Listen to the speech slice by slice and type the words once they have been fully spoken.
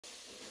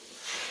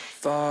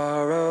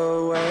Far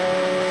away,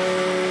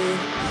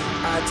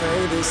 I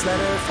pray this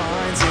letter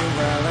finds you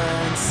well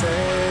and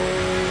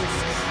safe.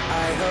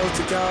 I hope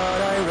to God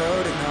I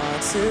wrote it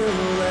not too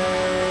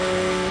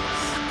late.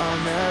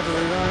 I'll never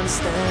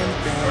understand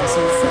the things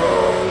you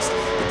faced,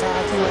 the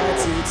path you had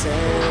to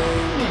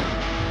take.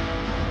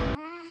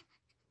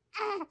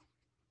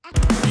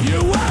 You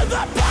were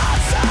the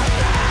boss of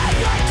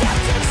me, I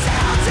kept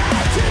concealed day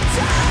to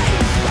day.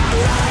 I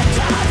really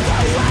got the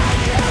way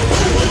you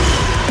were.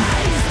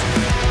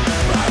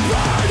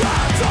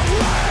 Abundance of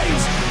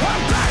rage, a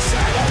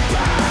passion and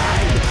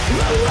pain.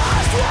 The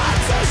last one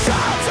to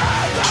shelter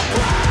the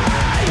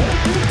brain.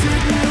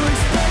 Did you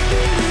expect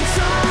me to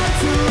try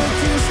to look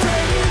you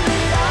straight in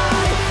the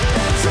eye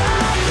and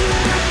drag you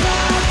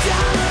back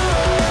down the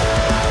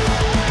road?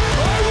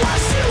 Or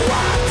was you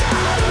walked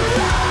out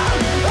around?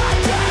 I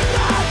can't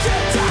knock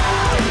it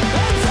down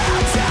and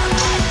found down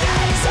my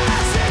knees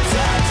as it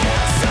took you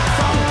so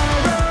far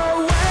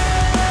away.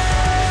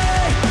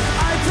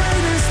 I pray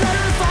this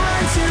letter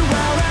finds you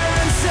well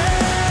and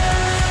safe.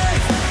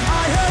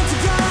 I hope to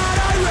God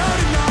I wrote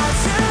it not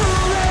too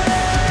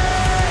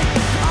late.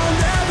 I'll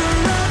never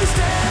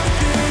understand the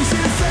things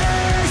you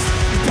faced,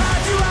 the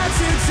path you had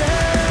to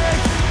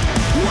take.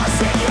 Was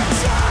it your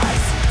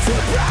choice to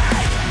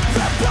break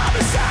the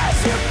promises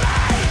you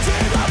made to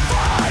the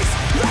voice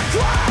that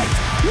quaked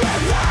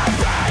with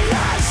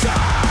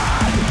apprehension?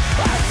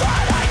 I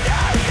thought I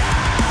knew you,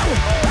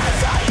 I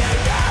thought you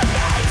knew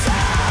me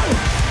too.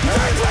 The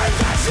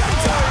confession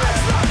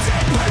turns not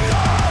deep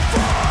enough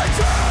for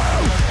two.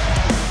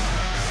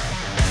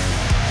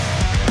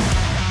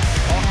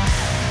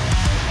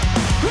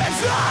 It's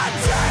not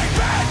deep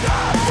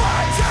enough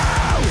for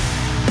two.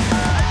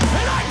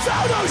 And I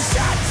don't know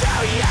shit to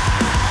you.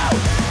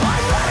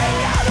 I'm running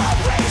out of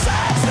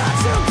reasons not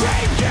to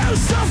keep you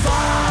so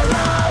far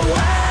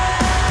away.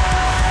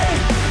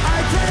 I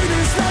pray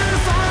this letter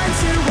finds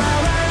you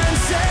well and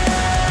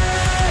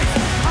safe.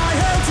 I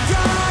hope to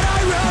God I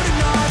wrote it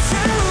not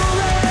too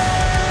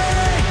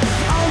late.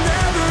 I'll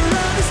never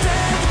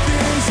understand the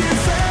things you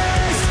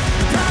faced,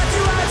 the path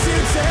you had to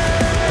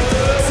take.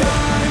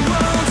 Time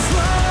won't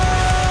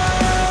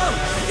slow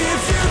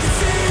if you can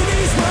see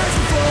these words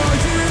before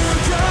you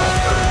go.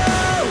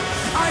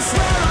 I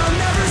swear I'll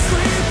never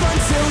sleep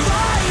until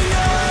I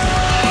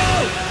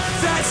know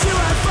that you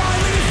have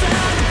finally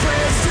found a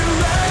place to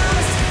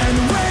rest, and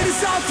the weight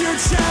is off your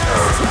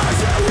chest as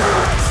it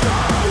works the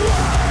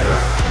way.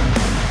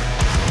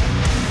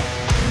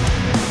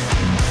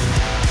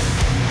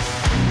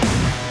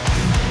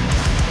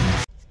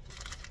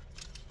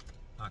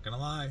 Not gonna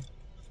lie.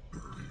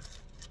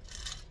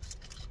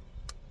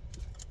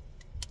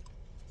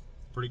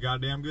 Pretty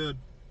goddamn good.